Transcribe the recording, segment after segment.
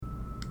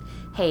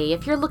Hey,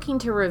 if you're looking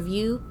to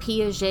review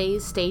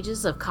Piaget's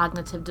stages of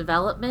cognitive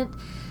development,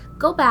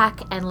 go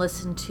back and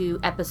listen to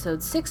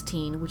episode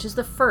 16, which is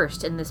the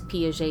first in this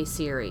Piaget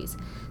series.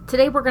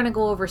 Today we're going to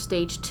go over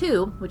stage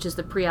 2, which is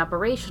the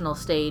pre-operational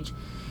stage,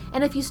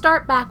 and if you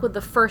start back with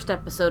the first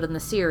episode in the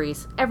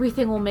series,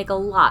 everything will make a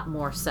lot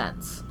more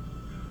sense.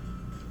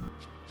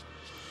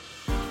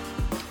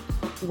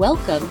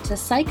 Welcome to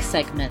Psych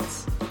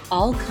Segments,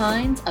 all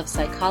kinds of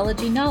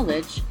psychology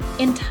knowledge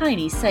in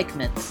tiny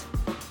segments.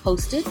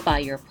 Hosted by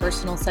your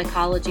personal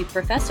psychology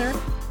professor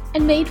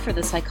and made for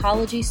the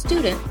psychology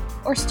student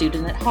or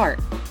student at heart.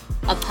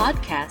 A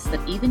podcast that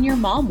even your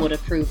mom would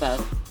approve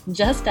of.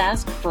 Just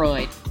ask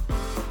Freud.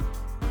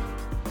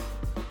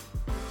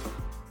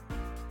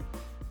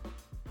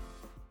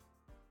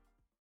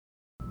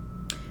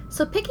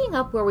 So picking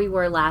up where we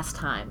were last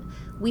time,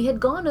 we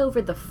had gone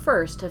over the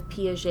first of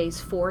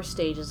Piaget's 4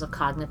 stages of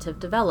cognitive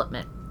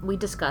development. We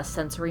discussed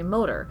sensory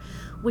motor,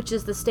 which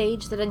is the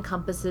stage that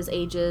encompasses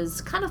ages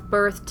kind of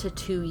birth to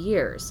 2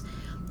 years.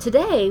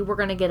 Today, we're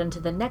going to get into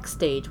the next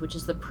stage, which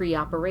is the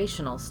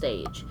pre-operational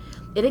stage.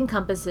 It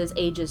encompasses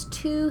ages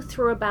 2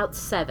 through about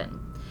 7.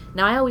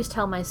 Now, I always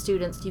tell my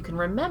students you can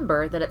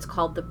remember that it's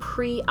called the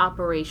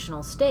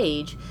pre-operational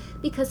stage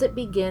because it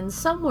begins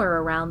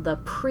somewhere around the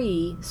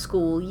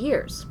pre-school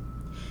years.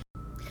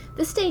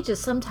 This stage is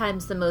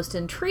sometimes the most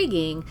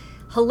intriguing,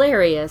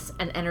 hilarious,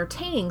 and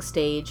entertaining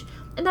stage,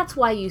 and that's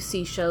why you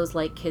see shows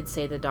like Kids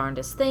Say the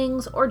Darndest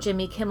Things or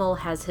Jimmy Kimmel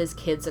has his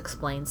Kids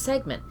Explain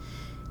segment.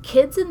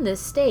 Kids in this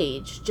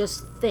stage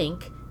just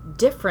think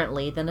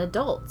differently than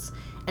adults,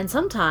 and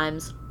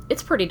sometimes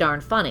it's pretty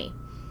darn funny.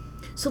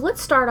 So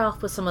let's start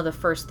off with some of the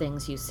first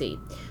things you see.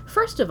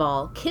 First of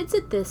all, kids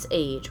at this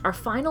age are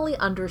finally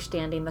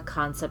understanding the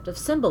concept of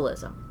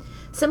symbolism.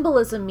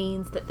 Symbolism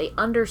means that they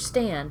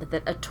understand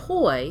that a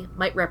toy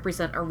might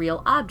represent a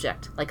real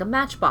object, like a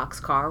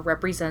Matchbox car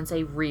represents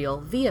a real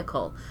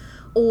vehicle,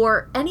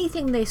 or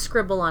anything they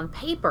scribble on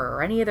paper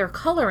or any of their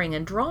coloring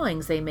and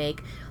drawings they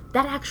make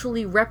that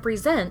actually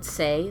represents,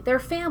 say, their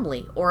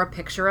family or a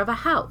picture of a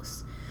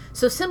house.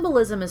 So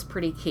symbolism is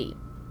pretty key.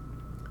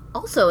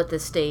 Also at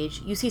this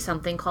stage, you see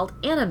something called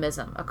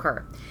animism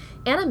occur.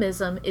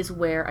 Animism is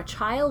where a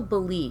child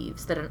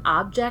believes that an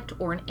object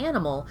or an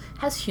animal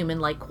has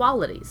human-like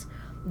qualities.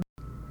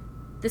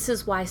 This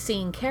is why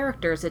seeing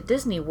characters at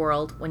Disney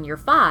World when you're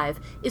 5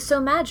 is so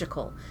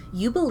magical.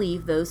 You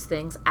believe those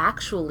things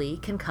actually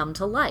can come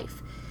to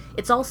life.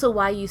 It's also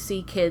why you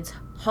see kids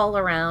haul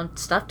around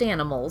stuffed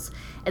animals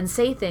and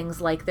say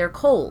things like they're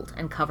cold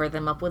and cover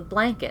them up with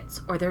blankets,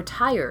 or they're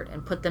tired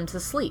and put them to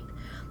sleep,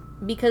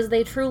 because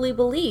they truly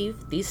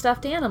believe these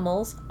stuffed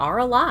animals are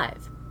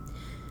alive.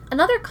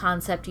 Another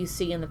concept you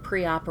see in the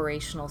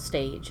pre-operational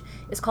stage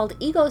is called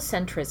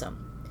egocentrism.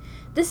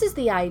 This is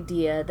the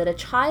idea that a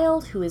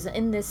child who is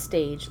in this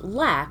stage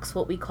lacks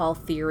what we call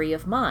theory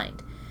of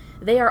mind.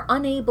 They are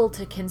unable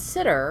to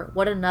consider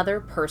what another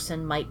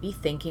person might be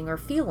thinking or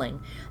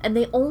feeling, and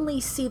they only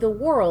see the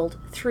world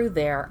through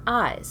their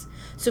eyes.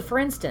 So for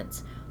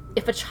instance,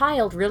 if a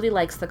child really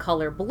likes the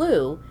color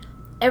blue,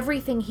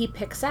 everything he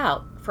picks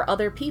out for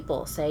other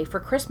people, say for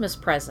Christmas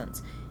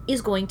presents,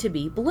 is going to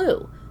be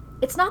blue.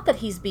 It's not that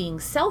he's being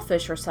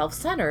selfish or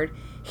self-centered,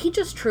 he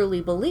just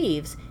truly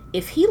believes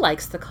if he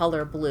likes the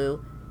color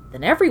blue,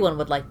 then everyone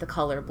would like the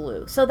color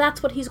blue. So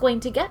that's what he's going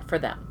to get for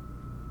them.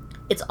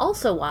 It's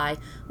also why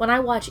when I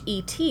watch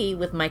E.T.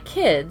 with my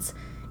kids,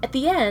 at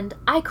the end,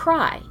 I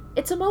cry.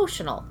 It's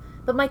emotional,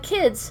 but my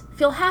kids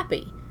feel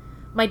happy.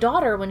 My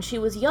daughter, when she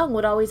was young,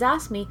 would always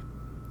ask me,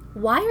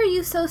 "Why are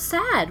you so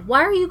sad?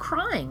 Why are you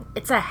crying?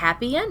 It's a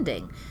happy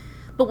ending."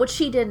 But what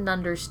she didn't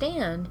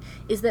understand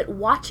is that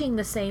watching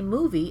the same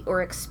movie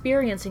or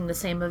experiencing the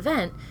same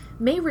event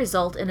may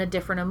result in a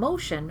different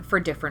emotion for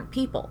different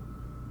people.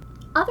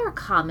 Other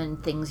common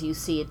things you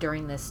see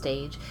during this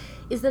stage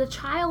is that a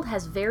child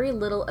has very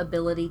little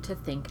ability to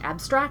think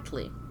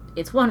abstractly.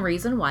 It's one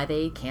reason why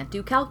they can't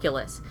do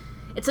calculus.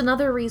 It's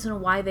another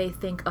reason why they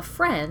think a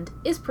friend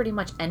is pretty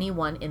much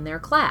anyone in their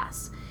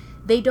class.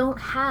 They don't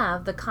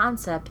have the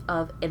concept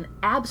of an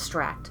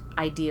abstract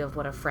idea of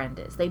what a friend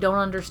is. They don't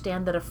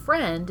understand that a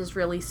friend is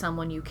really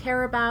someone you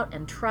care about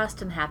and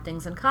trust and have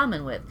things in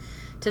common with.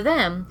 To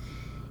them,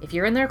 if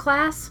you're in their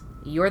class,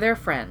 you're their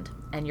friend,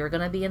 and you're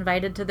going to be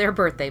invited to their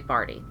birthday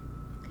party.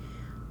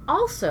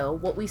 Also,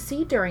 what we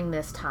see during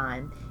this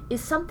time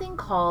is something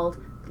called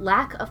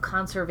lack of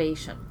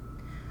conservation.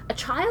 A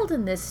child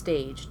in this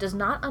stage does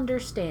not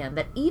understand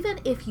that even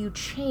if you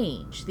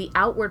change the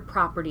outward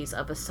properties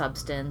of a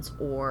substance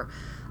or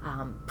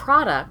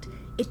product,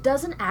 it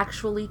doesn't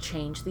actually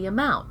change the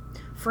amount.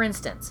 For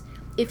instance,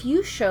 if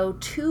you show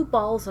 2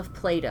 balls of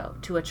Play-Doh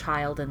to a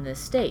child in this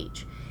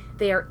stage,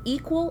 they are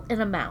equal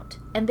in amount,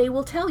 and they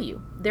will tell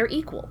you they're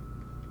equal.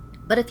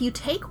 But if you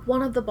take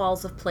one of the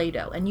balls of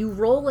Play-Doh and you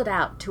roll it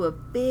out to a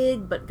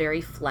big but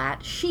very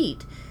flat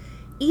sheet,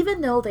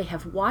 even though they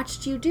have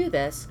watched you do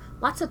this,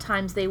 lots of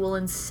times they will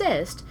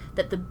insist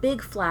that the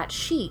big flat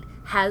sheet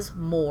has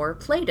more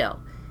Play-Doh,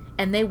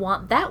 and they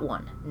want that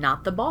one,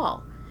 not the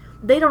ball.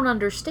 They don't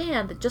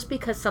understand that just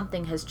because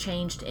something has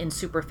changed in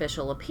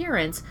superficial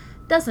appearance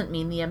doesn't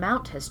mean the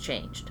amount has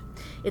changed.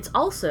 It's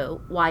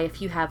also why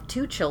if you have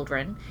two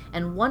children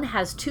and one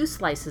has 2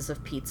 slices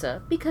of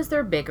pizza because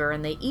they're bigger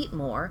and they eat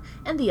more,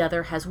 and the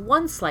other has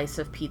 1 slice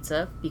of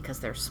pizza because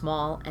they're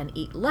small and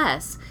eat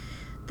less,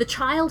 the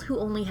child who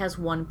only has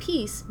 1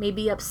 piece may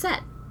be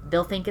upset.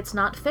 They'll think it's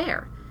not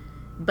fair.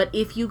 But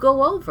if you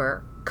go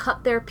over,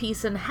 cut their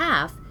piece in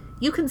half,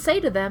 you can say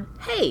to them,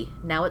 hey,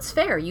 now it's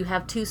fair, you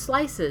have 2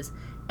 slices,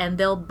 and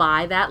they'll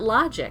buy that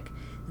logic.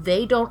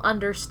 They don't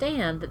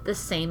understand that the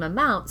same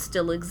amount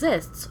still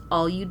exists.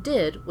 All you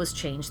did was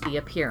change the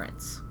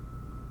appearance.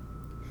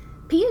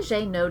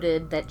 Piaget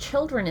noted that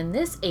children in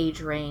this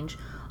age range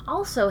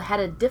also had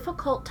a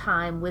difficult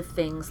time with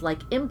things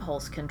like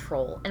impulse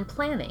control and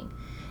planning.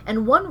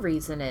 And one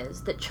reason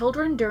is that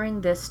children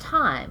during this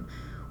time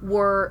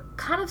were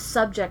kind of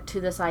subject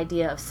to this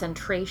idea of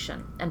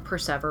centration and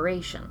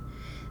perseveration.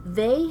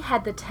 They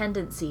had the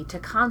tendency to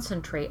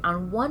concentrate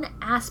on one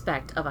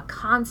aspect of a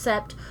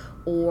concept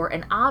or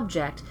an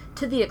object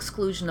to the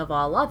exclusion of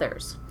all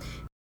others.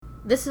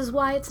 This is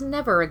why it's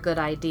never a good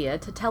idea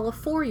to tell a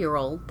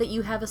 4-year-old that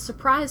you have a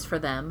surprise for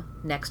them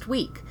next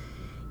week.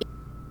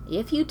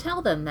 If you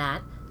tell them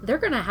that, they're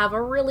going to have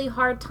a really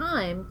hard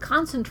time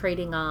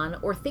concentrating on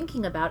or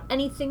thinking about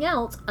anything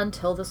else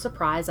until the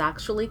surprise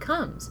actually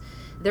comes.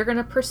 They're going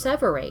to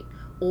perseverate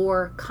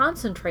or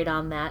concentrate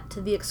on that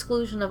to the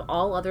exclusion of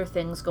all other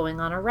things going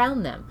on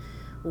around them,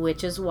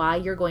 which is why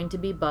you're going to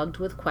be bugged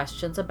with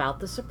questions about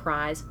the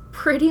surprise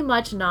pretty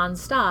much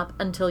nonstop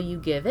until you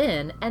give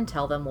in and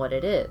tell them what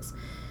it is.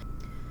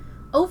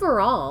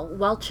 Overall,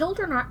 while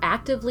children are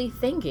actively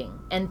thinking,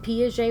 and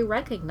Piaget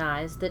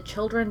recognized that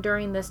children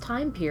during this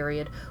time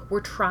period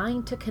were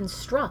trying to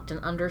construct an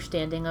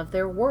understanding of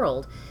their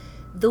world,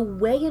 the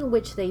way in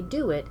which they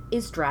do it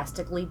is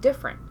drastically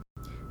different,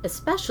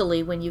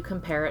 especially when you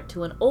compare it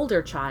to an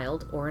older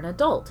child or an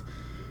adult.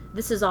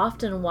 This is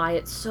often why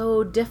it's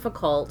so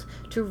difficult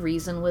to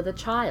reason with a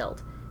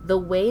child. The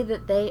way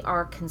that they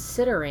are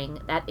considering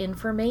that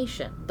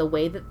information, the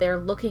way that they're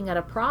looking at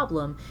a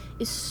problem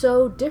is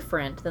so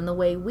different than the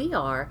way we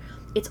are.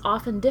 It's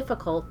often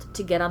difficult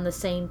to get on the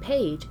same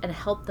page and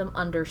help them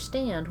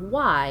understand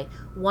why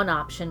one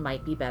option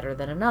might be better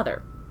than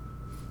another.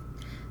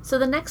 So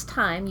the next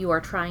time you are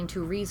trying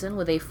to reason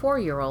with a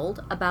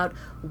 4-year-old about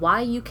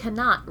why you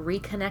cannot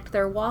reconnect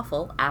their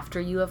waffle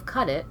after you have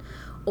cut it,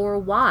 or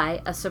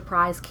why a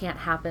surprise can't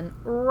happen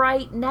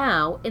right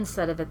now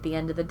instead of at the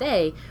end of the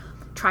day,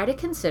 try to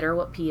consider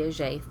what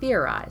Piaget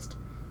theorized.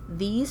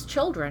 These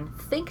children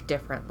think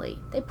differently,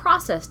 they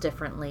process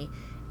differently,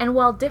 and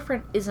while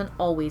different isn't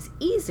always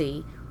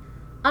easy,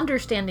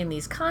 understanding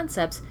these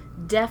concepts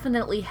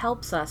definitely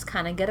helps us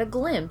kind of get a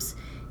glimpse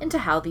into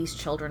how these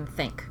children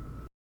think.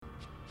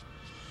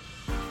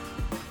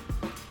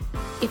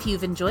 If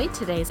you've enjoyed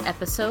today's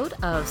episode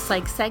of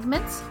Psych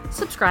Segments,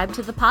 subscribe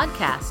to the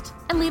podcast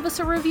and leave us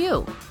a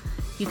review.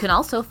 You can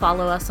also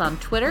follow us on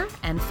Twitter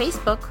and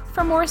Facebook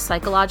for more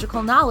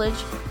psychological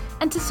knowledge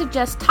and to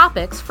suggest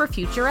topics for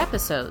future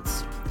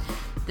episodes.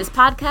 This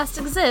podcast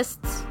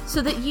exists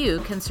so that you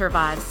can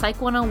survive Psych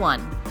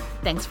 101.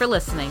 Thanks for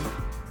listening.